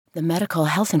The medical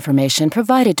health information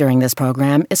provided during this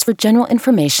program is for general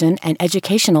information and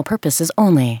educational purposes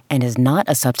only and is not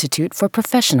a substitute for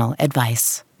professional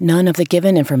advice. None of the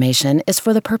given information is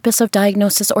for the purpose of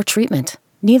diagnosis or treatment.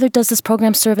 Neither does this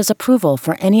program serve as approval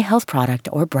for any health product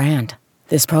or brand.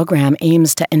 This program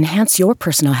aims to enhance your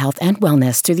personal health and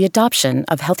wellness through the adoption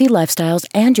of healthy lifestyles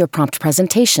and your prompt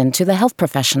presentation to the health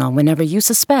professional whenever you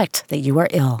suspect that you are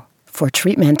ill. For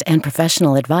treatment and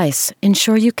professional advice,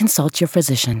 ensure you consult your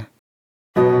physician.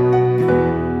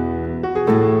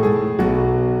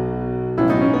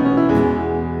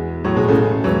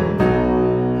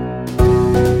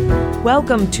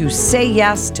 Welcome to Say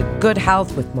Yes to Good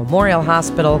Health with Memorial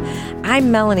Hospital. I'm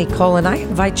Melanie Cole, and I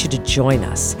invite you to join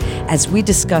us as we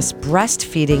discuss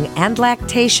breastfeeding and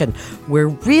lactation. We're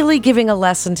really giving a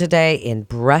lesson today in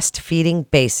breastfeeding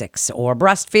basics, or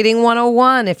breastfeeding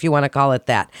 101, if you want to call it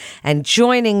that. And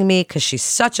joining me, because she's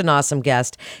such an awesome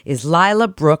guest, is Lila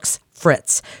Brooks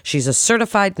Fritz. She's a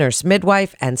certified nurse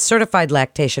midwife and certified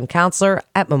lactation counselor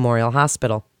at Memorial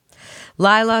Hospital.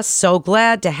 Lila, so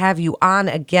glad to have you on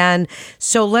again.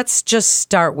 So let's just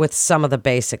start with some of the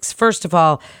basics. First of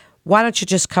all, why don't you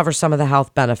just cover some of the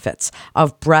health benefits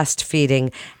of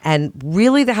breastfeeding and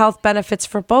really the health benefits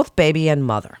for both baby and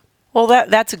mother? Well,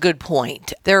 that's a good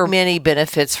point. There are many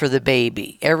benefits for the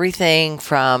baby. Everything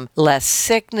from less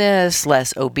sickness,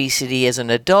 less obesity as an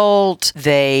adult.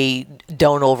 They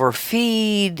don't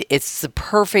overfeed. It's the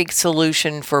perfect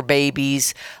solution for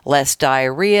babies. Less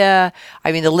diarrhea.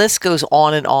 I mean, the list goes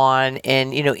on.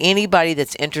 And, anybody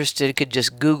that's interested could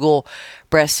just Google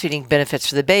breastfeeding benefits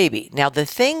for the baby. Now, the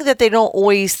thing that they don't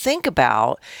always think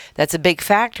about that's a big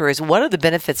factor is what are the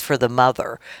benefits for the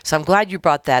mother? So I'm glad you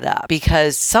brought that up,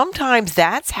 because sometimes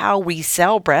that's how we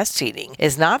sell breastfeeding,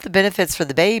 is not the benefits for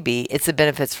the baby, it's the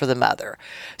benefits for the mother.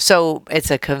 So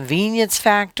it's a convenience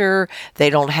factor. They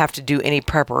don't have to do any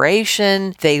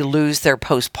preparation. They lose their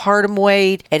postpartum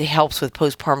weight. It helps with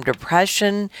postpartum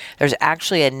depression. There's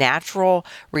actually a natural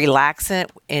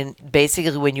relaxant in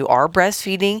basically when you are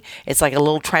breastfeeding. It's like a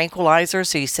little tranquilizer,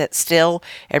 so you sit still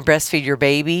and breastfeed your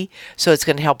baby. So it's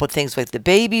going to help with things like the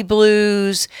baby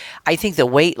blues. I think the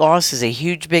weight loss is a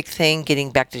huge big thing,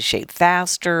 getting back to shape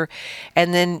faster.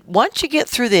 And then once you get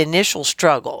through the initial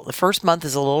struggle, the first month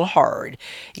is a little hard.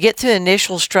 You get through the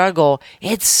initial struggle,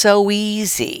 it's so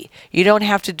easy. You don't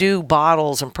have to do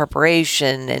bottles and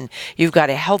preparation, and you've got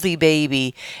a healthy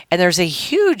baby. And there's a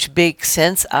huge big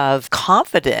sense of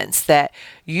confidence that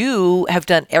you have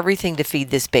done everything to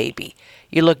feed this baby.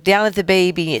 You look down at the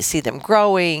baby, you see them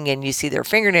growing, and you see their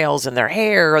fingernails and their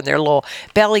hair and their little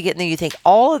belly getting there. You think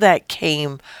all of that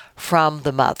came from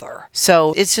the mother.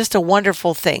 So it's just a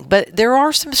wonderful thing. But there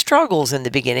are some struggles in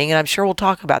the beginning, and I'm sure we'll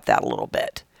talk about that a little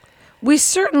bit. We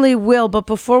certainly will, but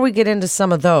before we get into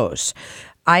some of those,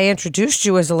 I introduced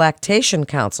you as a lactation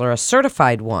counselor, a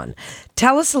certified one.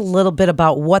 Tell us a little bit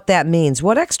about what that means.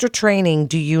 What extra training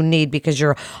do you need, because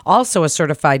you're also a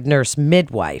certified nurse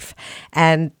midwife?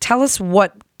 And tell us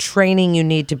what training you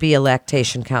need to be a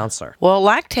lactation counselor. Well,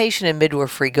 lactation and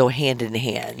midwifery go hand in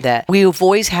hand. That we've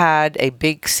always had a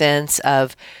big sense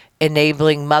of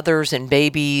enabling mothers and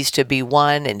babies to be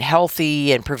one and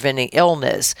healthy and preventing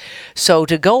illness. So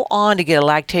to go on to get a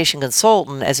lactation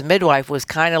consultant as a midwife was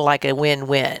kind of like a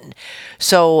win-win.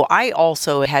 So I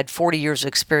also had 40 years of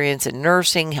experience in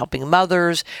nursing, helping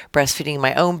mothers, breastfeeding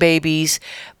my own babies.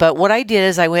 But what I did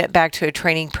is I went back to a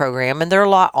training program, and there are a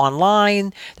lot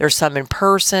online. There's some in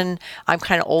person. I'm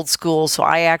kind of old school, so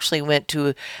I actually went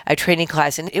to a training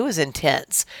class, and it was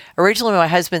intense. Originally, my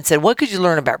husband said, "What could you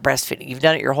learn about breastfeeding? You've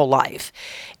done it your whole life."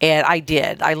 And I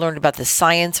did. I learned about the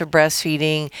science of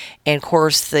breastfeeding, and of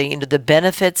course the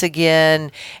benefits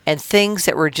again, and things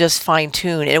that were just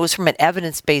fine-tuned. It was from an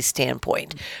evidence-based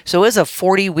standpoint. So it was a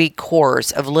 40-week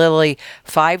course of literally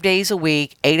 5 days a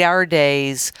week, 8-hour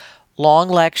days, long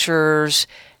lectures,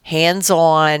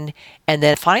 hands-on, and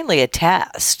then finally a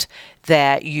test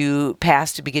that you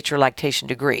pass to get your lactation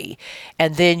degree.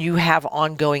 And then you have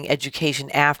ongoing education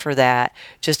after that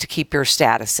just to keep your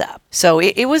status up. So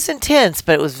it was intense,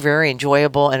 but it was very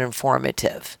enjoyable and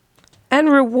informative. And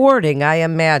rewarding, I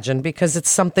imagine, because it's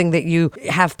something that you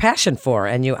have passion for,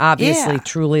 and you obviously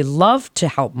truly love to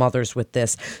help mothers with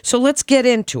this. So let's get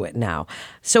into it now.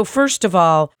 So first of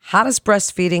all, how does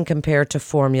breastfeeding compare to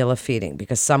formula feeding?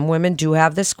 Because some women do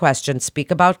have this question.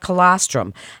 Speak about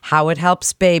colostrum, how it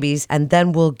helps babies, and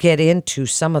then we'll get into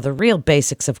some of the real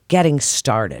basics of getting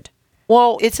started.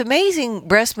 Well, it's amazing.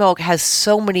 Breast milk has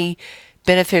so many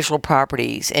beneficial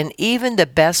properties, and even the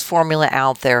best formula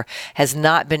out there has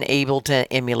not been able to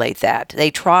emulate that. They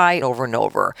try over and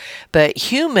over, but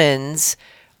humans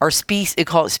are they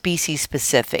call it species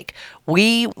specific.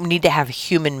 We need to have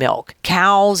human milk.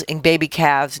 Cows and baby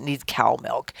calves need cow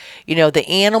milk. The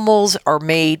animals are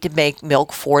made to make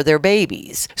milk for their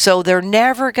babies. So they're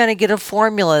never going to get a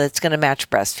formula that's going to match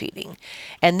breastfeeding.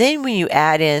 And then when you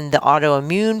add in the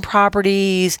autoimmune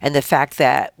properties and the fact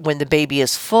that when the baby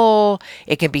is full,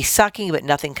 it can be sucking, but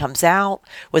nothing comes out.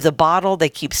 With a bottle, they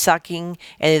keep sucking,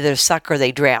 and either suck or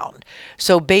they drown.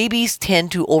 So babies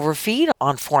tend to overfeed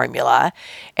on formula,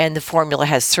 and the formula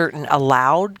has certain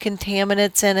allowed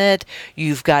contaminants in it.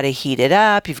 You've got to heat it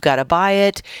up, you've got to buy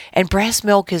it, and breast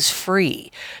milk is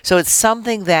free. So it's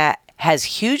something that has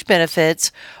huge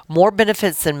benefits, more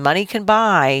benefits than money can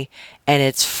buy, and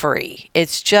it's free.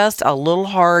 It's just a little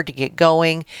hard to get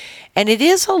going, and it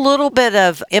is a little bit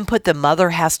of input the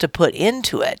mother has to put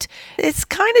into it. It's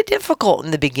kind of difficult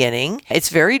in the beginning. It's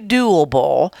very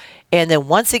doable. And then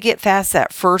once they get past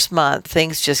that first month,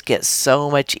 things just get so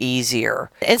much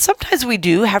easier. And sometimes we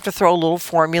do have to throw a little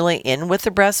formula in with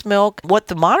the breast milk. What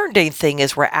the modern day thing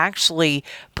is, we're actually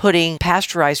putting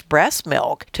pasteurized breast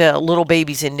milk to little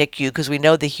babies in NICU because we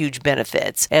know the huge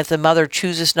benefits. And if the mother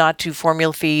chooses not to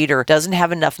formula feed or doesn't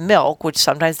have enough milk, which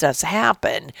sometimes does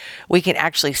happen, we can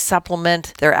actually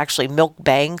supplement. There are actually milk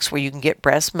banks where you can get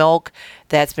breast milk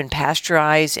that's been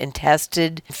pasteurized and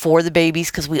tested for the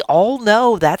babies because we all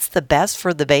know that's the best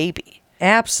for the baby.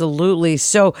 Absolutely.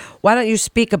 So why don't you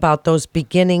speak about those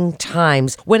beginning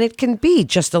times when it can be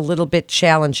just a little bit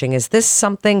challenging? Is this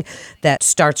something that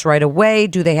starts right away?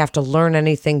 Do they have to learn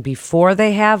anything before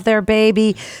they have their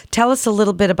baby? Tell us a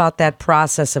little bit about that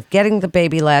process of getting the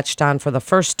baby latched on for the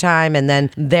first time and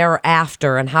then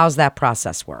thereafter, and how's that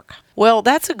process work? Well,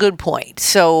 that's a good point.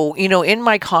 So, in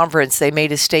my conference, they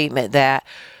made a statement that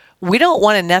we don't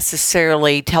want to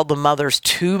necessarily tell the mothers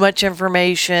too much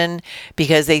information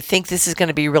because they think this is going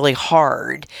to be really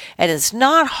hard. And it's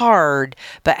not hard,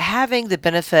 but having the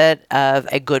benefit of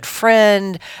a good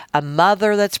friend, a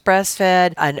mother that's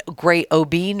breastfed, a great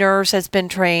OB nurse that's been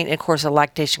trained, and of course, a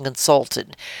lactation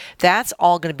consultant. That's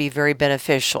all going to be very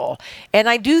beneficial. And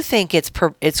I do think it's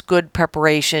good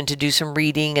preparation to do some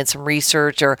reading and some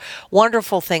research or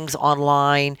wonderful things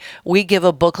online. We give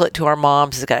a booklet to our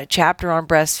moms. It's got a chapter on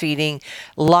breastfeeding.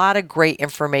 A lot of great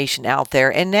information out there.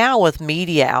 And now with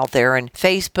media out there and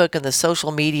Facebook and the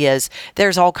social medias,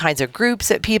 there's all kinds of groups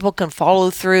that people can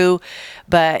follow through.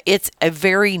 But it's a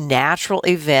very natural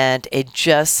event. It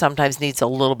just sometimes needs a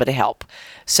little bit of help.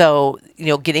 So,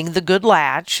 getting the good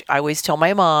latch, I always tell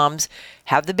my moms,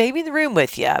 have the baby in the room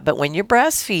with you. But when you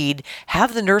breastfeed,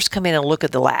 have the nurse come in and look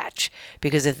at the latch.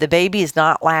 Because if the baby is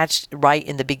not latched right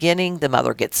in the beginning, the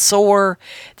mother gets sore,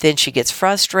 then she gets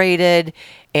frustrated.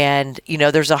 And,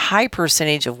 there's a high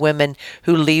percentage of women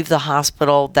who leave the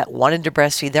hospital that wanted to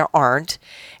breastfeed. There aren't.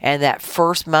 And that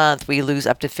first month, we lose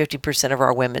up to 50% of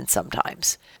our women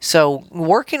sometimes. So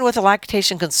working with a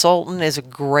lactation consultant is a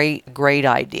great, great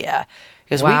idea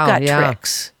because we've got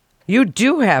tricks. You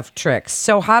do have tricks.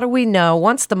 So how do we know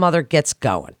once the mother gets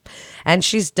going and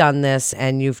she's done this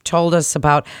and you've told us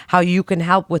about how you can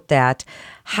help with that,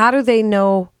 how do they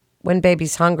know when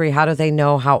baby's hungry? How do they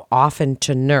know how often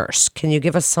to nurse? Can you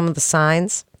give us some of the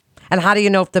signs? And how do you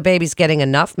know if the baby's getting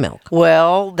enough milk?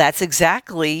 Well, that's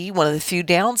exactly one of the few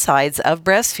downsides of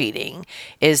breastfeeding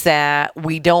is that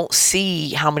we don't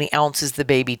see how many ounces the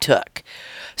baby took.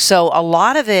 So a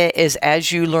lot of it is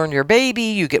as you learn your baby,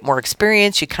 you get more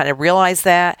experience, you kind of realize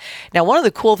that. Now, one of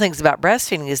the cool things about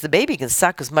breastfeeding is the baby can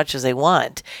suck as much as they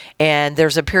want. And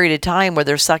there's a period of time where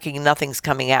they're sucking and nothing's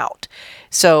coming out.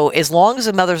 So as long as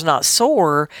the mother's not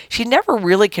sore, she never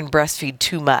really can breastfeed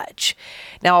too much.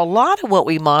 Now, a lot of what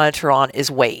we monitor on is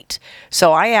weight.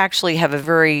 So I actually have a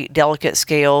very delicate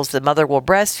scales. The mother will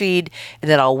breastfeed,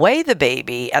 and then I'll weigh the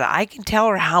baby, and I can tell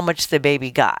her how much the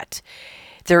baby got.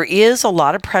 There is a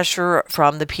lot of pressure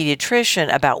from the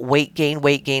pediatrician about weight gain,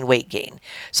 weight gain, weight gain.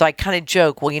 So I kind of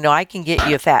joke, well, I can get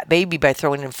you a fat baby by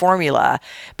throwing in formula,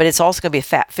 but it's also going to be a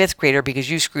fat fifth grader because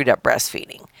you screwed up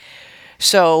breastfeeding.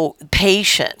 So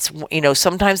patience,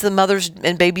 sometimes the mothers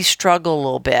and babies struggle a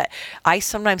little bit. I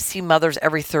sometimes see mothers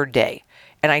every third day.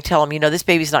 And I tell them, this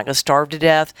baby's not going to starve to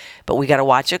death, but we got to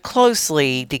watch it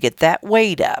closely to get that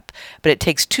weight up. But it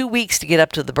takes 2 weeks to get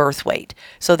up to the birth weight.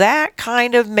 So that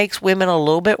kind of makes women a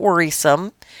little bit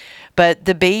worrisome. But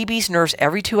the baby's nursed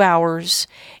every 2 hours,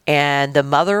 and the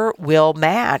mother will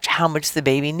match how much the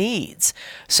baby needs.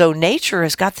 So nature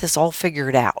has got this all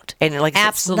figured out. And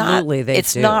absolutely,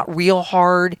 it's not real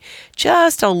hard.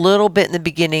 Just a little bit in the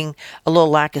beginning, a little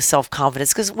lack of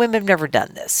self-confidence, because women have never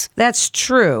done this. That's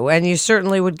true, and you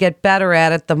certainly would get better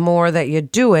at it the more that you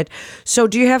do it. So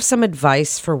do you have some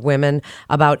advice for women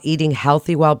about eating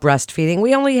healthy while breastfeeding?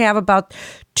 We only have about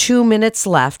 2 minutes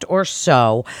left or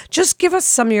so. Just give us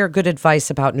some of your good advice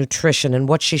about nutrition and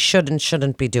what she should and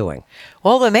shouldn't be doing.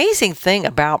 Well, the amazing thing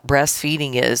about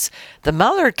breastfeeding is the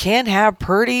mother can have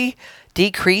pretty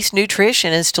decreased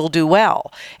nutrition and still do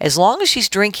well. As long as she's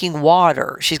drinking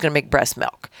water, she's going to make breast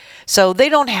milk. So they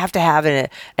don't have to have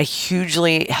a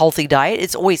hugely healthy diet.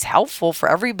 It's always helpful for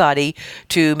everybody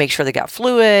to make sure they got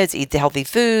fluids, eat the healthy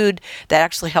food. That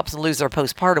actually helps them lose their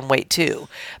postpartum weight too.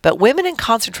 But women in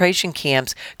concentration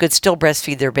camps could still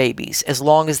breastfeed their babies as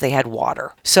long as they had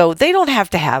water. So they don't have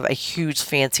to have a huge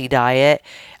fancy diet.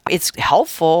 It's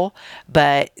helpful,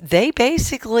 but they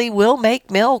basically will make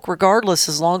milk regardless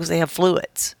as long as they have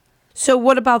fluids. So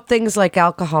what about things like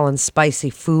alcohol and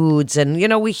spicy foods? And,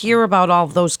 we hear about all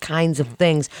of those kinds of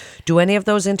things. Do any of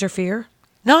those interfere?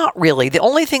 Not really. The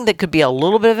only thing that could be a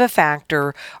little bit of a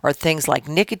factor are things like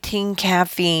nicotine,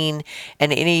 caffeine,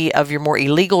 and any of your more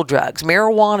illegal drugs.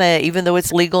 Marijuana, even though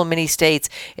it's legal in many states,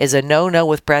 is a no-no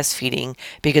with breastfeeding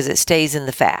because it stays in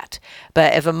the fat.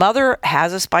 But if a mother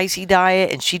has a spicy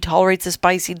diet and she tolerates a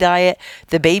spicy diet,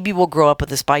 the baby will grow up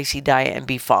with a spicy diet and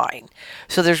be fine.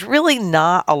 So there's really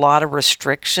not a lot of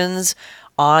restrictions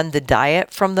on the diet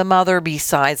from the mother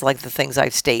besides like the things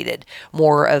I've stated,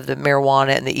 more of the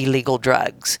marijuana and the illegal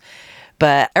drugs.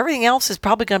 But everything else is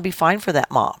probably going to be fine for that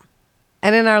mom.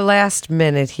 And in our last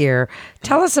minute here,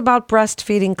 tell us about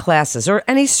breastfeeding classes or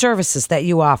any services that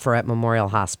you offer at Memorial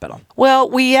Hospital. Well,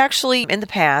 we actually in the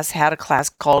past had a class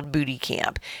called Booty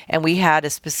Camp, and we had a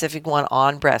specific one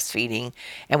on breastfeeding,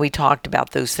 and we talked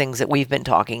about those things that we've been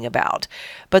talking about.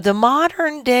 But the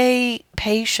modern day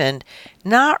patient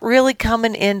not really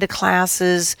coming into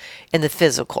classes in the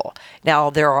physical. Now,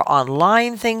 there are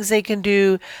online things they can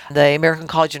do. The American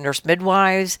College of Nurse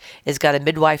Midwives has got a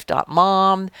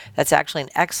midwife.mom. That's actually an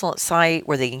excellent site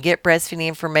where they can get breastfeeding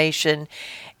information.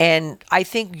 And I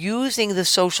think using the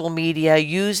social media,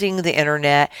 using the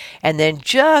internet, and then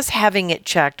just having it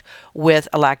checked with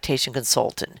a lactation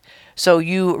consultant. So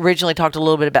you originally talked a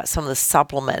little bit about some of the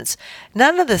supplements.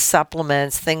 None of the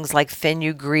supplements, things like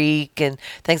fenugreek and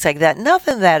things like that,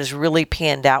 nothing of that is really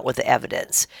panned out with the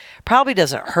evidence. Probably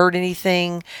doesn't hurt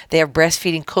anything. They have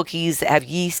breastfeeding cookies that have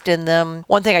yeast in them.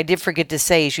 One thing I did forget to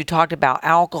say is you talked about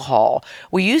alcohol.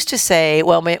 We used to say,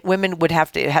 well, women would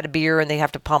have to had a beer and they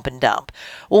have to pump and dump.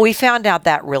 Well, we found out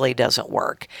that really doesn't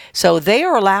work. So they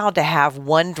are allowed to have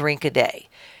 1 drink a day.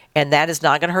 And that is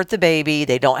not going to hurt the baby.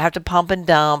 They don't have to pump and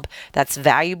dump. That's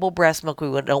valuable breast milk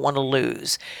we don't want to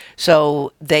lose.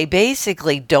 So they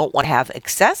basically don't want to have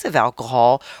excessive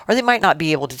alcohol, or they might not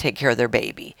be able to take care of their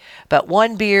baby. But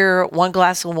 1 beer, 1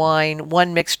 glass of wine,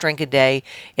 1 mixed drink a day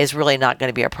is really not going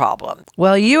to be a problem.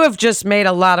 Well, you have just made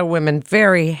a lot of women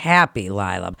very happy,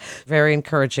 Lila. Very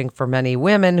encouraging for many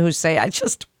women who say, I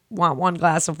just want 1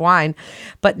 glass of wine.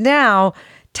 But now,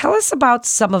 tell us about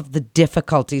some of the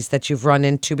difficulties that you've run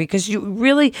into, because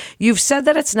you've said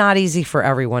that it's not easy for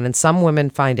everyone, and some women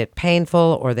find it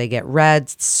painful or they get red,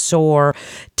 sore.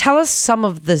 Tell us some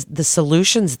of the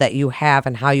solutions that you have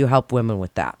and how you help women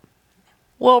with that.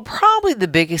 Well, probably the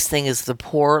biggest thing is the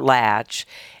poor latch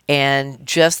and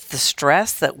just the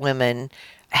stress that women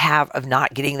have of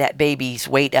not getting that baby's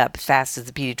weight up as fast as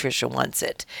the pediatrician wants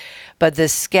it. But the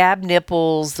scab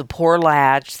nipples, the poor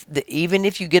latch, even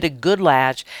if you get a good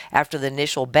latch after the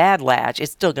initial bad latch,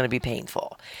 it's still going to be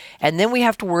painful. And then we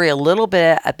have to worry a little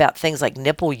bit about things like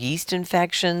nipple yeast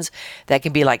infections that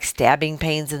can be like stabbing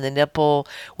pains in the nipple.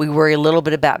 We worry a little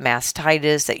bit about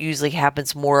mastitis that usually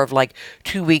happens more of like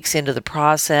 2 weeks into the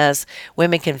process.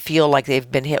 Women can feel like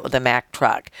they've been hit with a Mack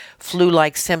truck.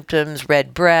 Flu-like symptoms,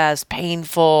 red breast,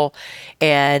 painful,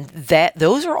 and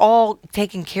those are all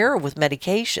taken care of with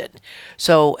medication.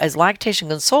 So as lactation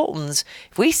consultants,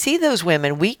 if we see those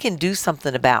women, we can do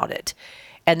something about it.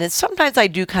 And then sometimes I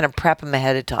do kind of prep them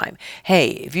ahead of time. Hey,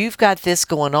 if you've got this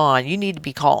going on, you need to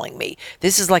be calling me.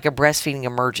 This is like a breastfeeding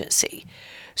emergency.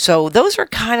 So those are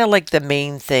kind of like the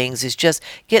main things, is just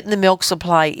getting the milk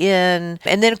supply in.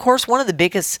 And then, of course, one of the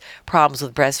biggest problems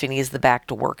with breastfeeding is the back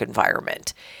to work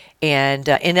environment. And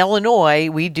in Illinois,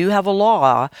 we do have a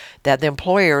law that the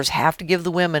employers have to give the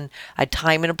women a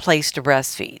time and a place to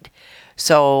breastfeed.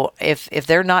 So if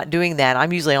they're not doing that,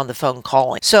 I'm usually on the phone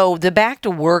calling. So the back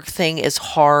to work thing is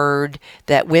hard,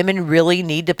 that women really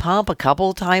need to pump a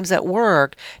couple of times at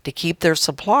work to keep their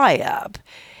supply up.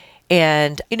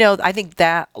 And, I think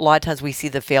that a lot of times we see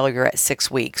the failure at 6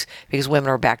 weeks because women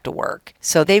are back to work.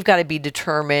 So they've got to be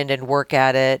determined and work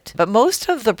at it. But most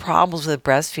of the problems with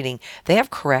breastfeeding, they have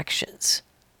corrections.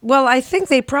 Well, I think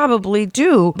they probably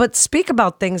do, but speak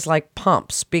about things like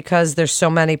pumps because there's so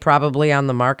many probably on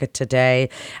the market today,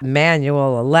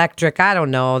 manual, electric, I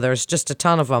don't know, there's just a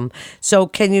ton of them. So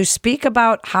can you speak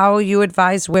about how you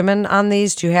advise women on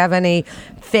these? Do you have any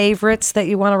favorites that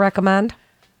you want to recommend?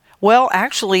 Well,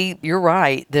 actually, you're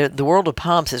right. The world of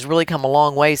pumps has really come a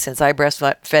long way since I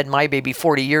breastfed my baby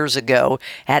 40 years ago.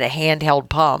 Had a handheld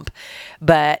pump,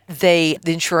 but the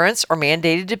insurance are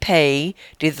mandated to pay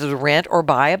to either rent or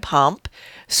buy a pump.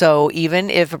 So even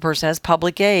if a person has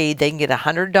public aid, they can get a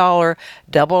 $100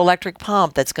 double electric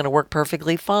pump that's going to work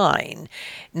perfectly fine.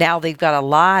 Now they've got a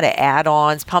lot of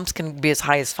add-ons. Pumps can be as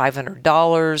high as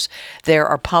 $500. There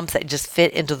are pumps that just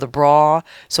fit into the bra.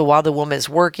 So while the woman is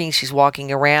working, she's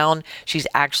walking around, she's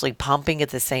actually pumping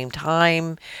at the same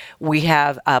time. We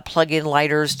have plug-in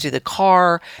lighters to the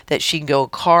car that she can go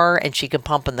car and she can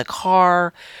pump in the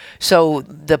car. So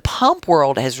the pump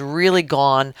world has really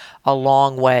gone a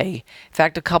long way. In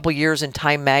fact, a couple years in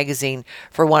Time magazine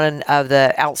for one of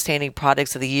the outstanding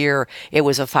products of the year, it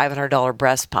was a $500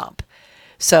 breast pump.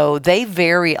 So they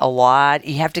vary a lot.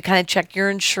 You have to kind of check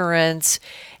your insurance.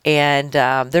 And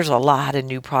there's a lot of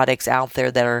new products out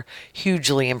there that are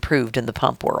hugely improved in the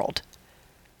pump world.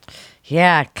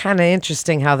 Yeah, kind of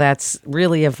interesting how that's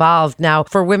really evolved. Now,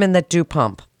 for women that do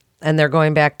pump and they're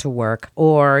going back to work,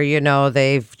 or,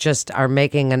 they've just are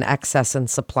making an excess in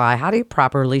supply, how do you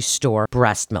properly store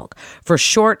breast milk for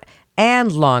short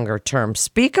and longer term?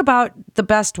 Speak about the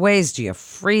best ways. Do you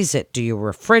freeze it? Do you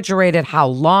refrigerate it? How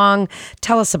long?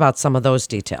 Tell us about some of those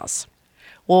details.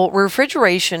 Well,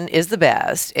 refrigeration is the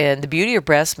best, and the beauty of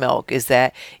breast milk is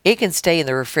that it can stay in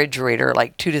the refrigerator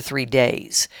like 2 to 3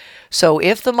 days. So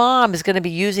if the mom is going to be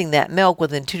using that milk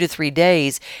within 2 to 3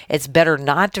 days, it's better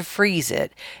not to freeze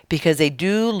it because they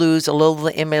do lose a little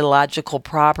of the immunological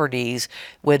properties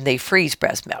when they freeze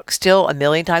breast milk. Still a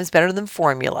million times better than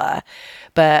formula.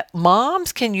 But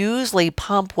moms can usually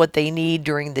pump what they need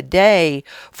during the day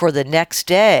for the next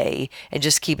day and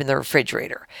just keep in the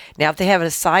refrigerator. Now, if they have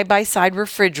a side-by-side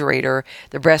refrigerator,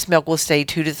 the breast milk will stay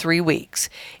 2 to 3 weeks.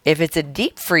 If it's a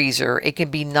deep freezer, it can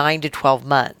be 9 to 12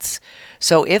 months.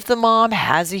 So if the mom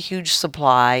has a huge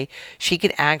supply, she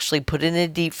can actually put it in a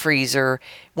deep freezer.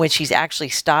 When she's actually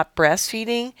stopped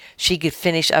breastfeeding, she could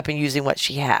finish up and using what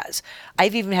she has.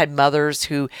 I've even had mothers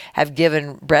who have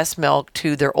given breast milk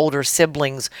to their older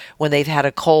siblings when they've had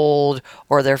a cold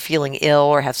or they're feeling ill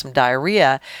or have some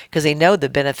diarrhea because they know the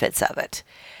benefits of it.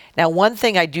 Now, one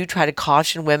thing I do try to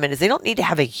caution women is they don't need to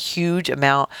have a huge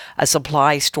amount of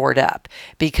supply stored up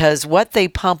because what they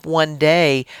pump one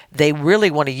day, they really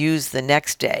want to use the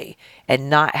next day and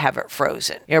not have it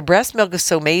frozen. Breast milk is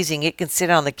so amazing. It can sit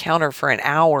on the counter for an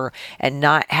hour and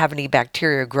not have any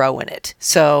bacteria grow in it.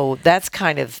 So that's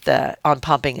kind of the on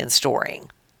pumping and storing.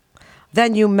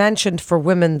 Then you mentioned for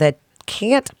women that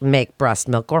can't make breast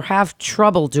milk or have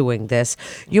trouble doing this,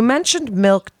 you mentioned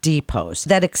milk depots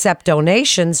that accept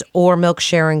donations or milk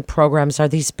sharing programs. Are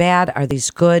these bad? Are these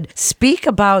good? Speak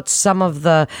about some of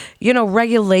the,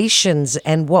 regulations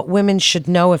and what women should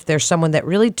know if there's someone that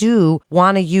really do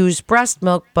want to use breast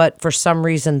milk, but for some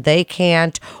reason they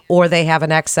can't, or they have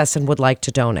an excess and would like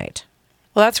to donate.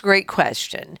 Well, that's a great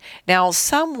question. Now,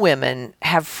 some women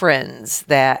have friends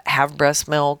that have breast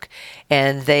milk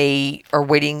and they are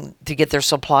waiting to get their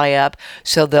supply up,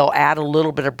 so they'll add a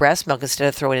little bit of breast milk instead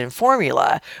of throwing in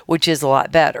formula, which is a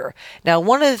lot better. Now,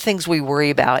 one of the things we worry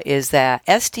about is that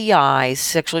STIs,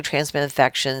 sexually transmitted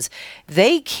infections,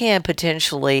 they can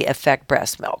potentially affect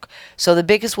breast milk. So the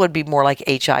biggest would be more like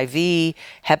HIV,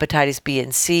 hepatitis B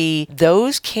and C.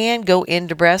 Those can go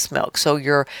into breast milk. So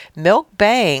your milk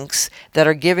banks that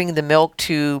are giving the milk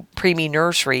to preemie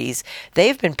nurseries,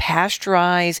 they've been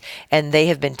pasteurized and they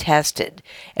have been tested.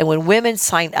 And when women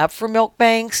sign up for milk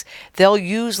banks, they'll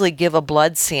usually give a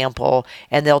blood sample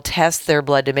and they'll test their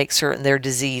blood to make certain they're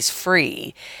disease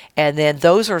free. And then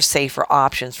those are safer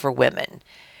options for women.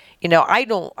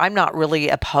 I'm not really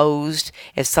opposed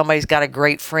if somebody's got a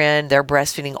great friend, they're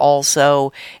breastfeeding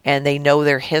also, and they know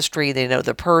their history, they know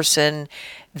the person,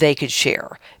 they could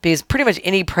share. Because pretty much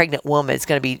any pregnant woman is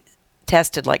going to be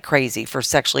tested like crazy for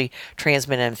sexually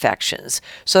transmitted infections.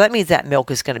 So that means that milk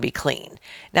is going to be clean.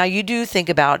 Now you do think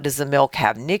about, does the milk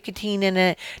have nicotine in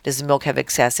it? Does the milk have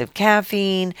excessive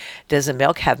caffeine? Does the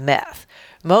milk have meth?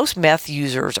 Most meth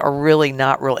users are really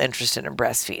not real interested in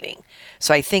breastfeeding.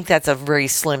 So I think that's a very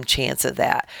slim chance of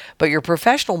that. But your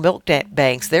professional milk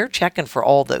banks, they're checking for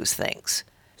all those things.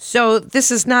 So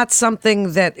this is not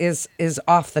something that is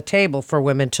off the table for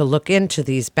women to look into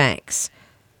these banks.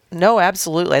 No,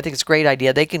 absolutely. I think it's a great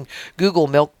idea. They can Google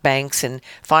milk banks and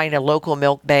find a local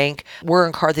milk bank. We're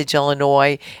in Carthage,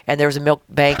 Illinois, and there's a milk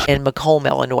bank in Macomb,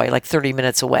 Illinois, like 30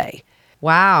 minutes away.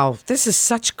 Wow, this is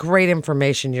such great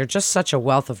information. You're just such a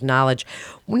wealth of knowledge.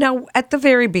 Now, at the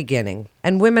very beginning,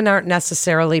 and women aren't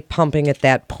necessarily pumping at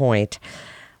that point,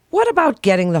 what about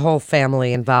getting the whole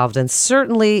family involved and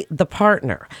certainly the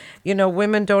partner? You know,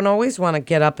 women don't always want to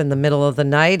get up in the middle of the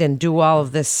night and do all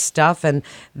of this stuff. And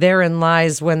therein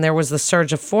lies when there was the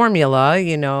surge of formula,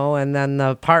 and then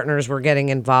the partners were getting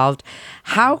involved.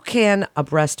 How can a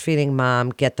breastfeeding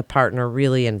mom get the partner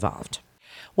really involved?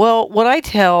 Well, what I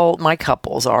tell my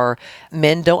couples are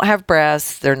men don't have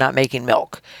breasts, they're not making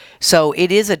milk. So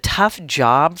it is a tough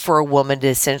job for a woman to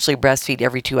essentially breastfeed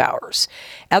every 2 hours.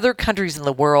 Other countries in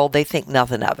the world, they think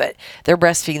nothing of it. They're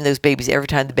breastfeeding those babies every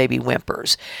time the baby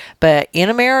whimpers. But in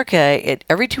America,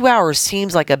 every 2 hours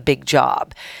seems like a big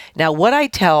job. Now, what I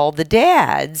tell the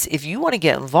dads, if you want to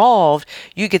get involved,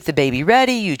 you get the baby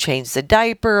ready, you change the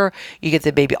diaper, you get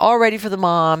the baby all ready for the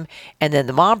mom, and then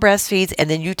the mom breastfeeds,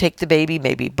 and then you take the baby,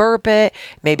 maybe burp it,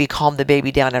 maybe calm the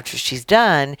baby down after she's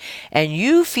done, and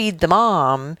you feed the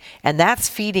mom, and that's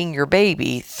feeding your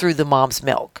baby through the mom's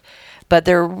milk. But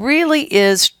there really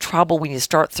is trouble when you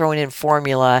start throwing in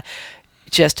formula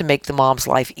just to make the mom's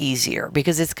life easier,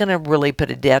 because it's going to really put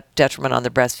a detriment on the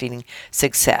breastfeeding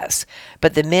success.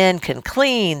 But the men can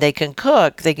clean, they can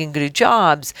cook, they can do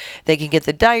jobs, they can get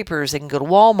the diapers, they can go to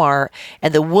Walmart,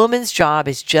 and the woman's job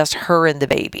is just her and the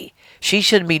baby. She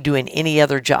shouldn't be doing any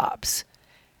other jobs.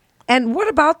 And what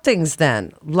about things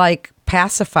then, like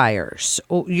pacifiers?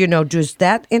 Does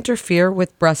that interfere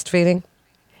with breastfeeding?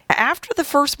 After the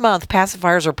first month,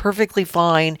 pacifiers are perfectly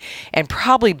fine and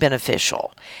probably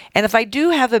beneficial. And if I do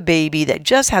have a baby that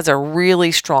just has a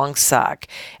really strong suck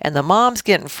and the mom's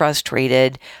getting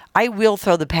frustrated, I will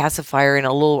throw the pacifier in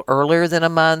a little earlier than a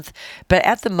month, but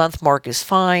at the month mark is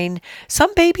fine.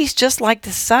 Some babies just like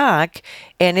to suck,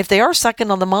 and if they are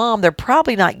sucking on the mom, they're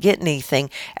probably not getting anything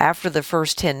after the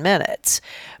first 10 minutes.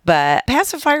 But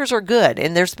pacifiers are good,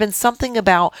 and there's been something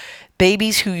about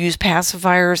babies who use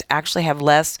pacifiers actually have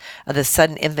less of the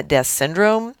sudden infant death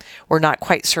syndrome. We're not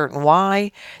quite certain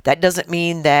why. That doesn't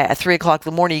mean that at 3 o'clock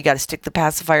in the morning you got to stick the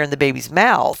pacifier in the baby's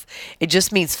mouth. It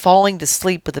just means falling to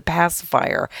sleep with the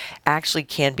pacifier actually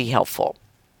can be helpful.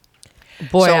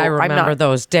 Boy, I remember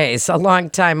those days a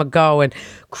long time ago and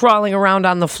crawling around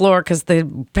on the floor because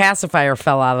the pacifier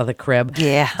fell out of the crib.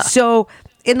 Yeah. So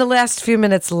in the last few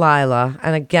minutes, Lila,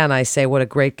 and again, I say what a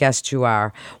great guest you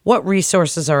are, what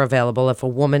resources are available if a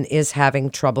woman is having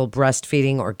trouble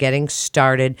breastfeeding or getting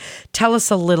started? Tell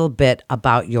us a little bit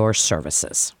about your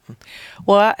services.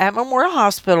 Well, at Memorial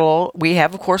Hospital, we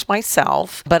have, of course,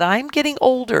 myself, but I'm getting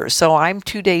older, so I'm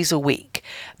 2 days a week.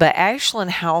 But Ashlyn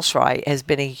Housewright has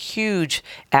been a huge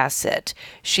asset.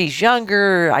 She's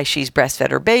younger. She's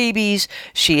breastfed her babies.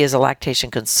 She is a lactation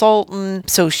consultant.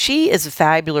 So she is a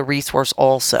fabulous resource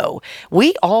also.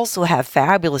 We also have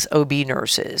fabulous OB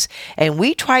nurses, and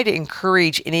we try to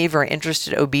encourage any of our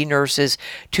interested OB nurses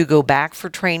to go back for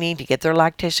training to get their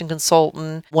lactation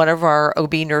consultant. One of our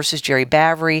OB nurses, Jerry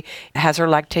Bavry, has her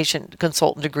lactation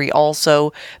consultant degree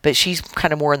also, but she's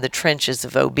kind of more in the trenches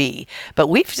of OB. But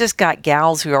we've just got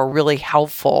gals who are really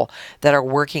helpful that are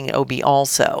working OB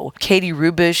also. Katie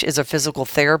Rubish is a physical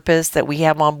therapist that we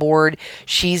have on board.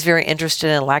 She's very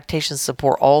interested in lactation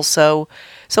support also.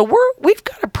 So we've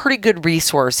got a pretty good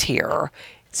resource here.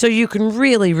 So you can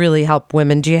really, really help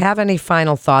women. Do you have any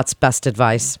final thoughts, best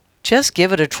advice? Just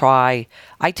give it a try.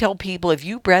 I tell people if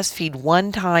you breastfeed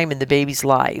one time in the baby's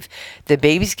life, the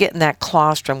baby's getting that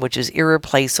colostrum, which is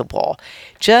irreplaceable.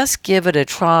 Just give it a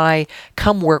try.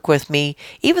 Come work with me.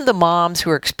 Even the moms who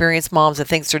are experienced moms that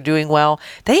think they're doing well,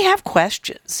 they have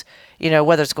questions.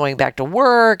 Whether it's going back to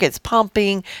work, it's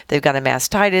pumping, they've got a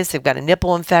mastitis, they've got a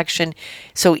nipple infection.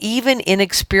 So even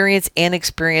inexperienced and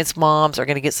experienced moms are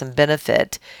going to get some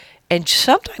benefit. And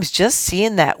sometimes just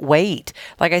seeing that weight,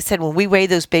 like I said, when we weigh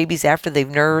those babies after they've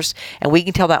nursed and we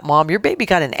can tell that mom, your baby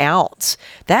got an ounce,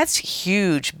 that's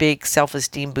huge, big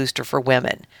self-esteem booster for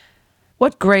women.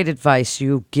 What great advice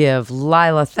you give.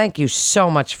 Lila, thank you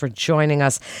so much for joining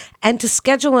us. And to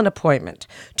schedule an appointment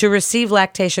to receive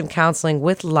lactation counseling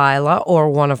with Lila or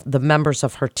one of the members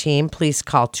of her team, please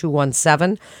call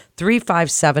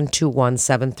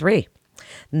 217-357-2173.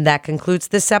 And that concludes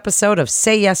this episode of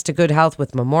Say Yes to Good Health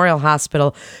with Memorial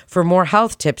Hospital. For more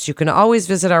health tips, you can always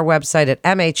visit our website at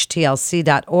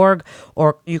mhtlc.org,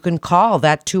 or you can call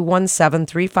that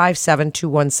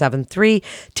 217-357-2173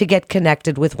 to get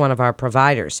connected with one of our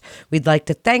providers. We'd like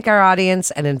to thank our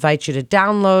audience and invite you to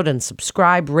download and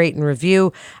subscribe, rate, and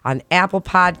review on Apple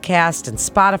Podcast and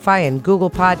Spotify and Google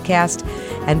Podcast.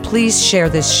 And please share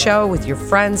this show with your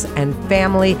friends and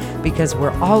family, because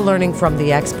we're all learning from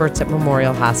the experts at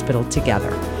Memorial Hospital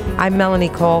together. I'm Melanie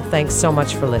Cole. Thanks so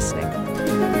much for listening.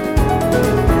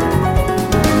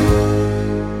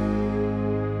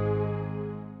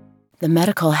 The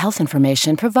medical health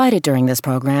information provided during this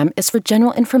program is for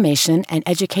general information and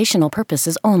educational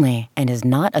purposes only and is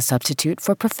not a substitute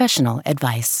for professional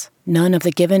advice. None of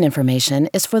the given information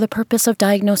is for the purpose of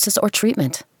diagnosis or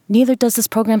treatment. Neither does this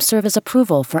program serve as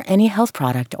approval for any health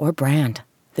product or brand.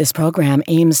 This program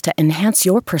aims to enhance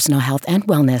your personal health and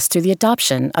wellness through the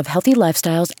adoption of healthy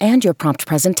lifestyles and your prompt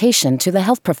presentation to the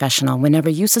health professional whenever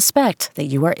you suspect that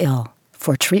you are ill.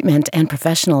 For treatment and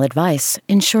professional advice,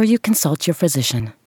 ensure you consult your physician.